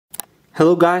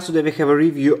Hello guys, today we have a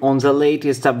review on the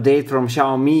latest update from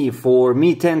Xiaomi for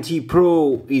Mi 10T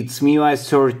Pro. It's MIUI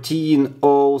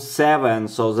 13.0.7,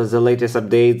 so that's the latest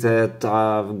update that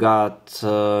I've got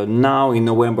now in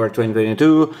November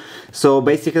 2022. So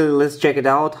basically let's check it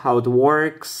out, how it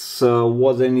works,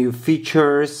 what the new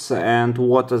features and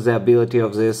what is the ability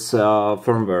of this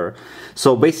firmware.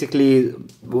 So basically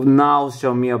now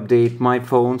Xiaomi update my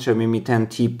phone, Xiaomi Mi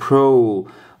 10T Pro,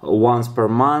 once per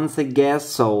month, I guess,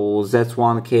 so that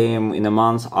one came in a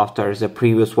month after the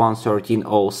previous one,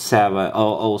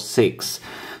 13.0.7,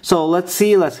 So let's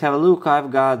see, let's have a look. I've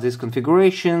got this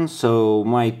configuration, so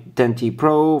my 10T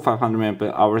Pro, 500 mAh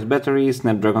battery,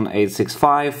 Snapdragon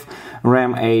 865,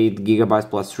 RAM 8GB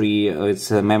plus 3,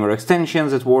 it's a memory extension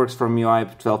that works from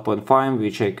MIUI 12.5,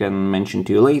 which I can mention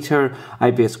to you later,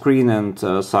 IPS screen and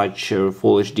such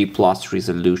Full HD plus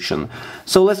resolution.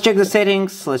 So let's check the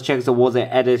settings, let's check what they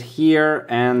added here,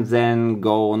 and then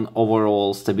go on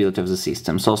overall stability of the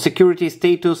system. So security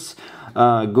status,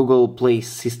 Google Play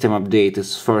system update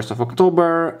is 1st of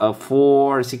October.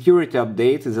 For security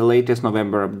update, the latest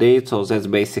November update, so that's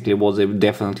basically what they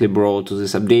definitely brought to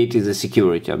this update, is a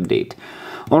security update.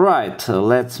 Alright,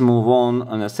 let's move on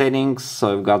the settings.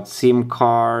 So I've got SIM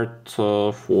card.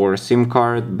 For SIM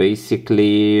card,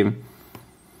 basically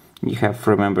you have,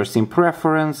 remember, SIM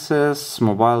preferences,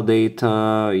 mobile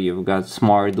data, you've got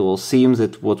smart dual SIMs,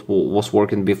 that what was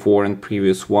working before in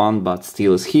previous one but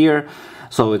still is here.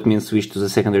 So it means switch to the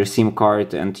secondary SIM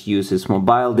card and uses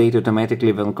mobile data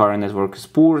automatically when current network is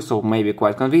poor, so maybe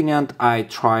quite convenient. I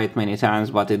tried many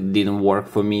times but it didn't work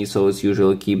for me, so it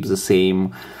usually keeps the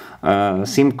same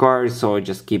SIM card, so I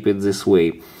just keep it this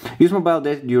way. Use mobile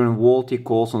data during VoLTE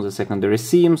calls on the secondary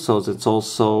SIM, so that's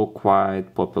also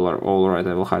quite popular. Alright,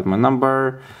 I will hide my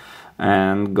number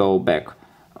and go back.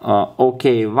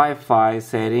 Okay, Wi-Fi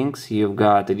settings, you've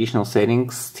got additional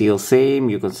settings, still same,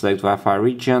 you can select Wi-Fi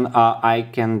region. I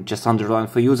can just underline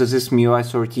for you that this MIUI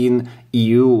 13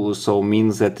 EU, so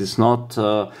means that it's not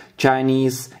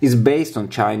Chinese, it's based on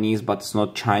Chinese, but it's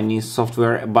not Chinese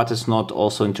software, but it's not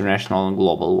also international and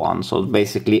global one, so it's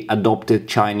basically adopted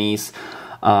Chinese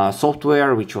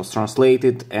software, which was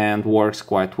translated and works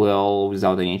quite well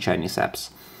without any Chinese apps.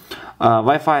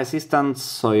 Wi-Fi assistance,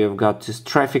 so you've got this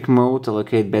traffic mode,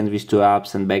 allocate bandwidth to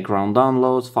apps and background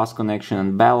downloads, fast connection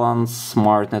and balance,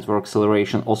 smart network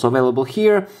acceleration also available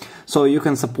here. So you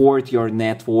can support your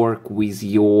network with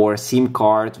your SIM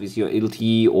card, with your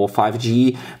LTE or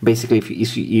 5G. Basically,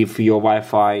 if your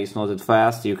Wi-Fi is not that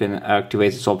fast, you can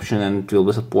activate this option and it will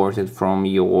be supported from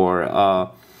your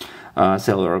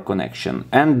cellular connection.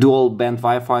 And dual band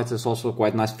Wi-Fi is also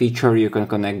quite nice feature. You can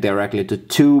connect directly to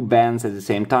two bands at the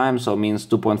same time, so it means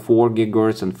 2.4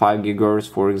 GHz and 5 GHz,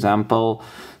 for example.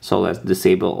 So let's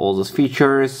disable all those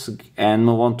features and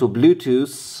move on to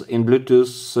Bluetooth. In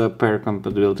Bluetooth, pair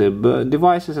compatibility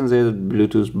devices and the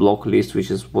Bluetooth block list, which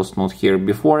was not here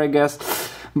before, I guess.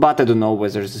 But I don't know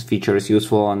whether this feature is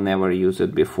useful. I never used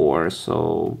it before,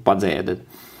 so but they added.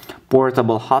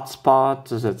 Portable hotspot,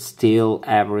 that's still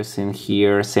everything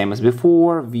here, same as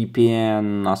before.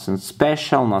 VPN, nothing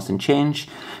special, nothing changed.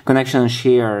 Connection and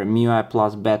share, MIUI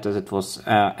Plus beta that was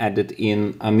added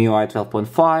in MIUI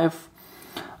 12.5.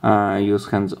 Use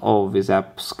hands-off with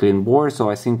apps clean board, so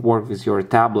I think work with your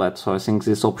tablet. So I think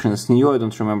this option is new, I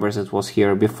don't remember if it was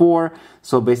here before.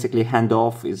 So basically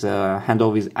handoff is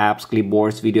apps,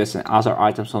 clipboards, videos and other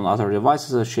items on other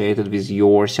devices associated with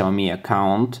your Xiaomi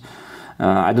account.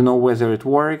 I don't know whether it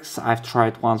works. I've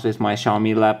tried once with my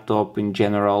Xiaomi laptop in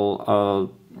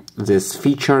general, this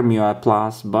feature MIUI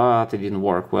Plus, but it didn't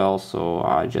work well, so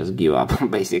I just give up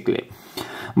basically.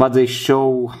 But they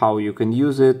show how you can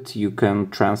use it. You can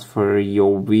transfer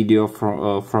your video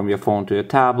from your phone to your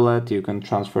tablet. You can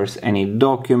transfer any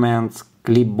documents,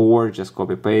 clipboard, just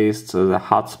copy paste, the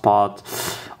hotspot,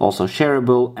 also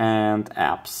shareable, and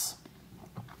apps.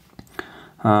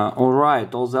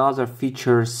 Alright, all the other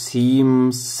features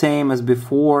seem same as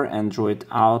before. Android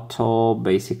Auto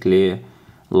basically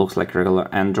looks like regular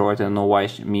Android. I don't know why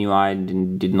MIUI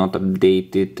did not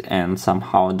update it and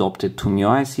somehow adopt it to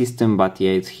MIUI system, but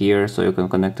yeah, it's here, so you can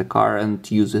connect the car and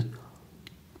use it.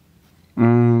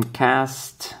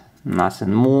 Cast,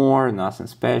 nothing more, nothing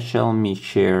special. Mi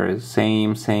Share,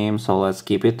 same, so let's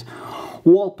keep it.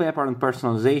 Wallpaper and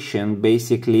personalization,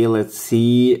 basically, let's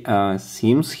see,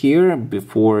 seems here.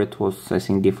 Before it was, I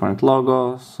think, different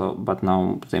logo, so but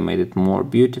now they made it more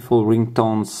beautiful.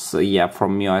 Ringtones, yeah,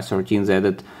 from MIUI 13 they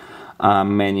added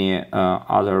many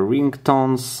other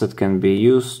ringtones that can be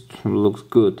used. Looks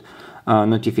good.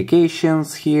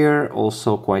 Notifications here,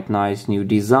 also quite nice new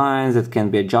designs that can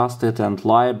be adjusted, and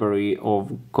library,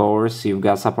 of course. You've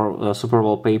got super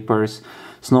wallpapers,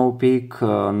 snow peak,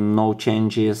 no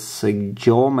changes,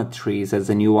 geometries, that's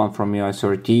a new one from MIUI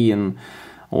 13.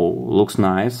 Oh, looks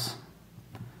nice.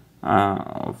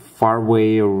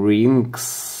 Faraway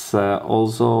rings,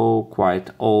 also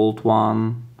quite old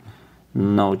one,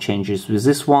 no changes with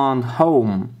this one.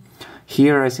 Home.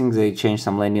 Here I think they changed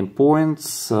some landing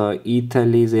points.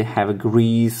 Italy, they have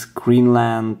Greece,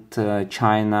 Greenland,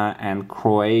 China and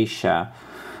Croatia.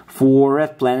 For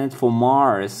Red Planet, for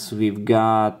Mars, we've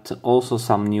got also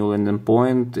some new landing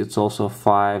point. It's also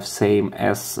 5, same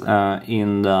as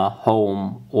in the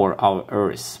Home or our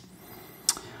Earth.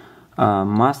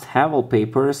 Must have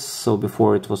wallpapers, so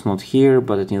before it was not here,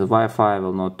 but it needs Wi-Fi. I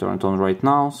will not turn it on right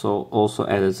now, so also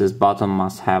added this button,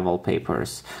 must have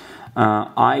wallpapers.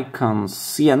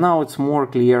 Icons, yeah, now it's more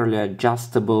clearly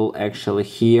adjustable actually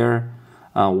here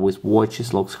with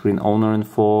watches, lock screen, owner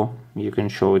info. You can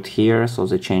show it here, so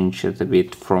they changed it a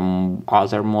bit from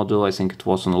other model. I think it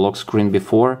was on the lock screen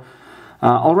before.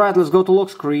 Alright, let's go to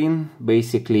lock screen.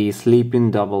 Basically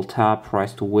sleeping, double tap,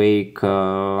 rise to wake,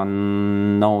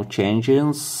 no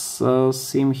changes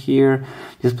seem here.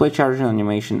 Display charging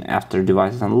animation after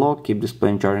device unlock, keep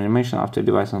displaying charging animation after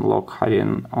device unlock,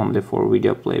 hiding only for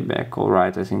video playback.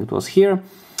 Alright, I think it was here.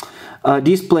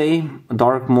 Display,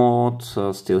 dark mode,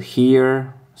 still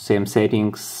here. Same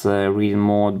settings, reading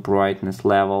mode, brightness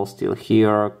level, still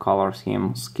here. Color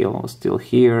scheme, still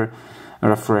here.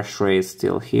 Refresh rate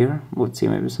still here. Let's see,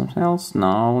 maybe something else.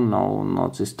 No,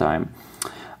 not this time.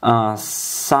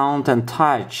 Sound and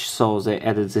touch. So they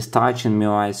added this touch in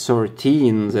MIUI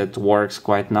 13 that works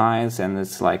quite nice, and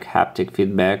it's like haptic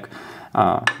feedback.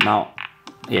 Now,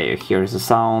 yeah, you hear the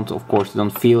sound. Of course, you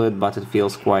don't feel it, but it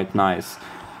feels quite nice.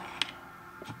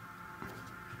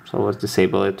 So let's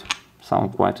disable it.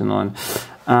 Sound quite annoying.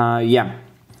 Yeah.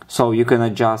 So you can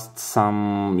adjust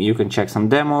some, you can check some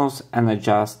demos and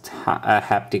adjust a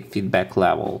haptic feedback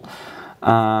level.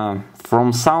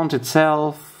 From sound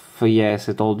itself, yes,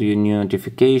 it told you new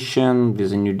notification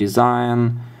with a new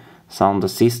design. Sound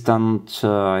assistant,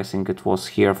 I think it was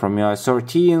here from MIUI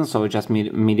 13, so just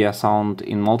media sound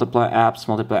in multiple apps,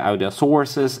 multiple audio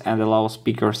sources, and allow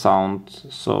speaker sound.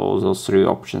 So those 3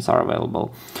 options are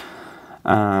available.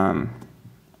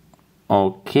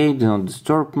 Okay, do not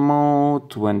disturb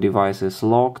mode when device is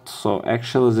locked. So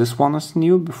actually this one is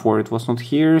new, before it was not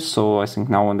here. So I think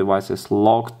now when device is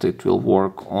locked, it will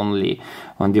work only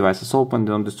when device is open.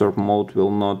 Do not disturb mode will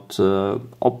not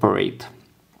operate.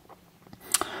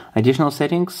 Additional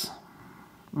settings,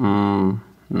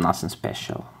 nothing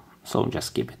special, so just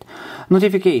skip it.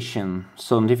 Notification,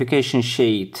 so notification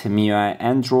shade, MIUI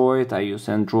Android, I use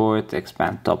Android,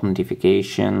 expand top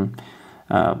notification.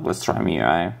 Let's try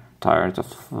MIUI. Tired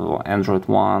of Android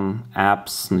one.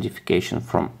 Apps, notification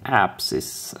from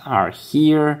apps are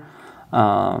here.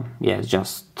 Yeah,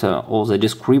 just all the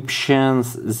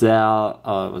descriptions, this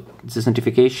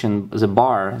notification, the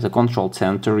bar, the control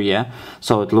center, yeah.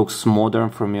 So it looks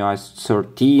modern from MIUI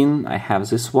 13. I have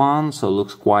this one, so it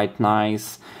looks quite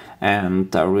nice.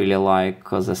 And I really like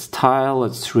the style,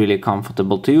 it's really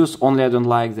comfortable to use. Only I don't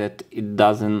like that it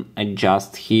doesn't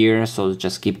adjust here, so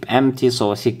just keep empty.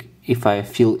 So I think if I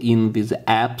fill in with the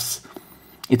apps,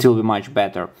 it will be much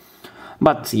better.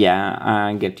 But yeah,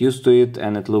 I get used to it,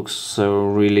 and it looks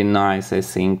really nice, I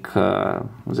think,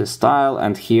 the style.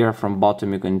 And here from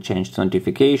bottom you can change to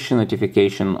notification.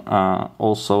 Notification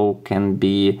also can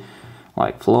be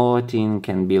like floating,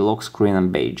 can be lock screen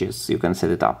and badges. You can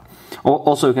set it up.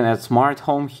 Also you can add smart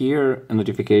home here, a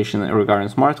notification regarding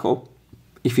smart home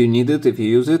if you need it, if you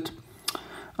use it.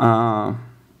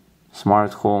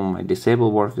 Smart home, I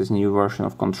disable work with new version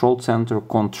of control center.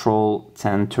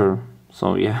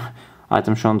 So yeah,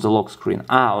 item shown on the lock screen.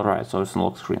 Alright, so it's on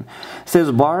lock screen.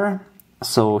 Status bar,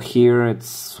 so here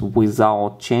it's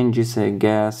without changes, I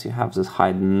guess. You have this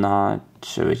hide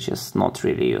notch, which is not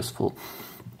really useful.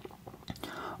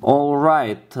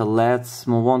 Alright, let's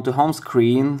move on to home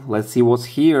screen. Let's see what's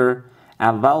here.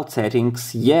 Advanced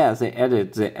settings, yeah, they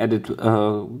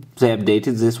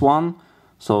updated this one.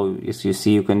 So as you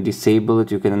see, you can disable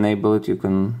it, you can enable it, you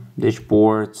can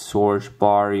dashboard, search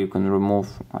bar, you can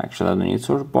remove, actually I don't need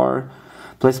search bar.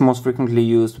 Place most frequently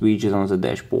used widget on the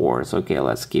dashboards. Okay,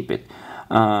 let's keep it.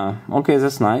 Okay,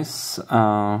 that's nice.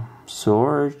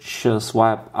 Search,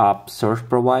 swipe up search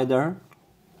provider.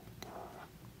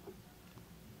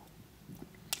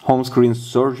 Home screen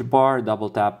search bar, double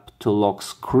tap to lock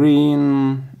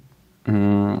screen.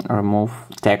 Remove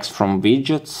text from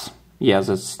widgets. Yeah,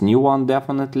 that's new one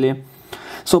definitely.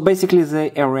 So basically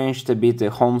they arranged a bit the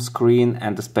home screen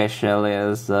and especially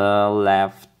the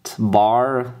left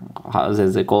bar,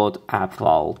 as they call it, App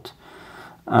Vault.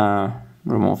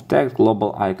 Remove text,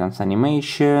 global icons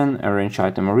animation, arrange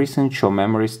item recent, show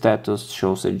memory status,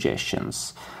 show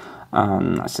suggestions.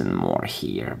 Nothing more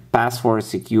here. Password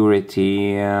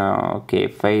security, okay,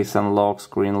 face unlock,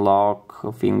 screen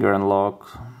lock, finger unlock.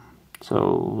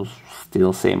 So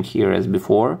still same here as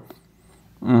before.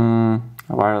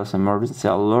 Wireless emergency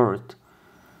alert.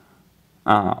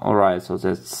 Alright, so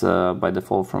that's by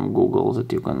default from Google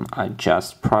that you can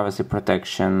adjust privacy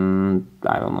protection.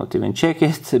 I will not even check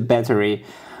it. Battery,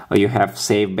 you have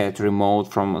save battery mode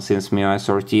from since MIUI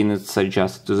 13. It's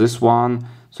adjusted to this one.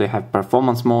 So you have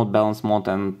performance mode, balance mode,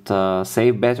 and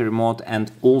save battery mode,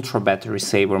 and ultra battery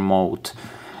saver mode.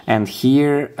 And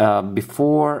here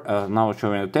before, now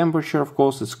showing the temperature, of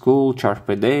course, it's cool. Charge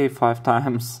per day 5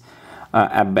 times.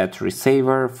 App battery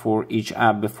saver for each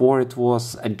app. Before it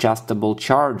was adjustable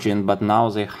charging, but now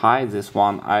they hide this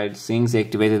one. I think they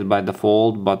activated by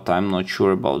default, but I'm not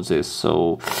sure about this.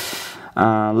 So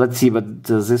let's see. But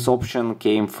this option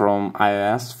came from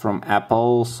iOS, from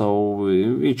Apple, so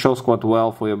it shows quite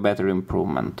well for your battery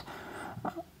improvement.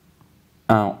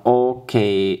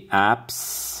 Okay,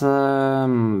 apps,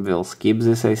 we'll skip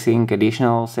this, I think.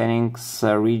 Additional settings,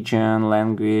 region,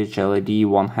 language, LED,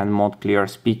 one hand mode, clear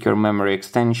speaker, memory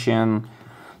extension,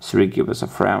 3 GB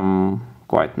of RAM,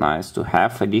 quite nice to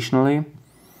have additionally.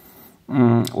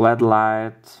 LED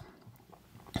light.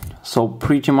 So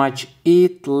pretty much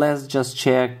it. Let's just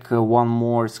check one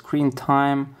more screen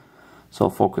time. So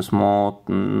focus mode,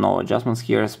 no adjustments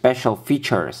here. Special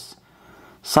features,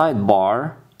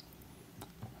 sidebar.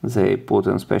 They put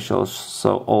in special,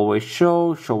 so always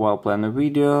show while playing a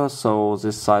video, so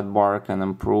this sidebar can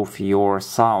improve your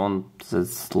sound.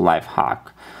 That's life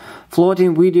hack.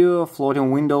 Floating video,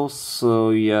 floating windows, so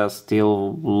yeah,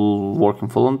 still working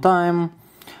full on time.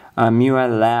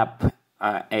 MIUI Lab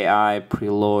AI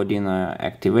preloading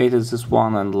activated this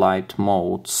one, and light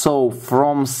mode. So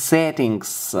from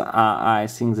settings, I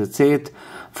think that's it.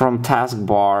 From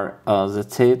taskbar,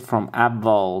 that's it. From App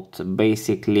Vault,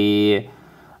 basically.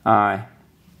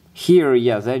 Here,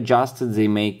 yeah, they adjusted, they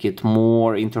make it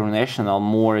more international,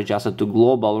 more adjusted to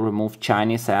global, remove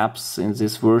Chinese apps in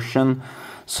this version.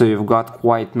 So you've got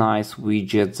quite nice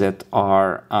widgets that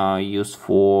are used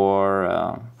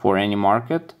for any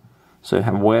market. So you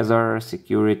have weather,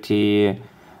 security,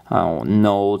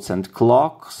 notes and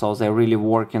clock. So they're really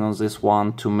working on this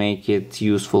one to make it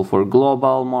useful for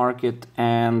global market.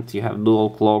 And you have dual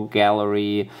clock,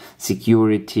 gallery,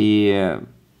 security,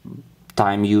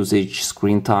 time usage,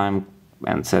 screen time,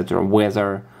 etc.,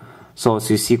 weather. So as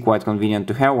you see, quite convenient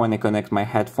to have. When I connect my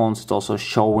headphones, it's also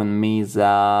showing me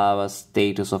the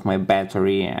status of my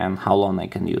battery and how long I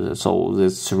can use it. So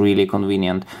it's really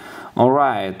convenient.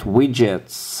 Alright,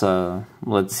 widgets.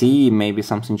 Let's see, maybe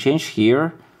something changed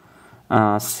here.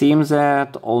 Seems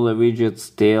that all the widgets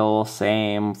still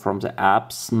same from the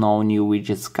apps. No new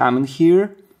widgets coming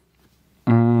here.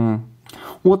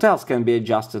 What else can be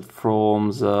adjusted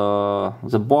from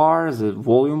the bar, the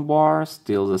volume bar,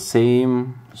 still the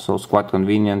same, so it's quite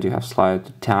convenient. You have slide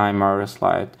to timer,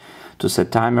 slide to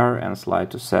set timer, and slide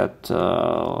to set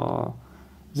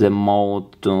the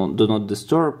mode do not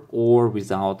disturb or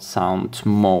without sound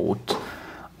mode.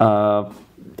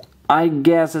 I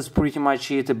guess that's pretty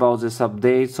much it about this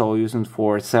update. So using it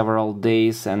for several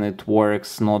days and it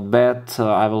works not bad.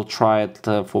 I will try it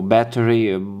for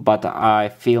battery, but I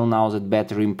feel now that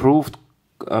battery improved.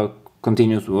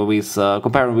 Continues with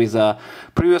compared with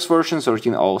previous version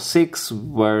 13.0.6,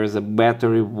 where the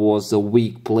battery was the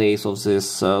weak place of this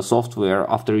software.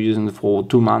 After using it for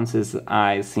 2 months,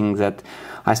 I think that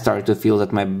I started to feel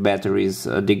that my battery is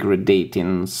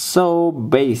degrading. So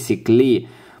basically,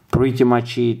 pretty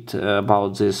much it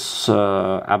about this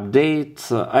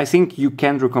update. I think you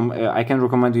can I can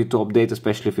recommend you to update,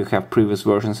 especially if you have previous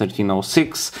version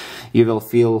 13.0.6. You will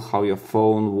feel how your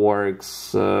phone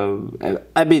works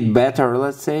a bit better,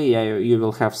 let's say. Yeah, you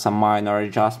will have some minor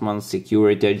adjustments,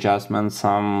 security adjustments,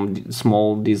 some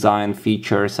small design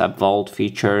features, App Vault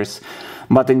features,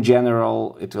 but in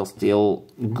general it will still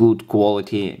good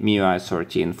quality MIUI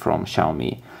 13 from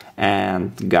Xiaomi.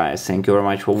 And guys, thank you very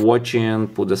much for watching,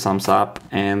 put the thumbs up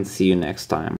and see you next time.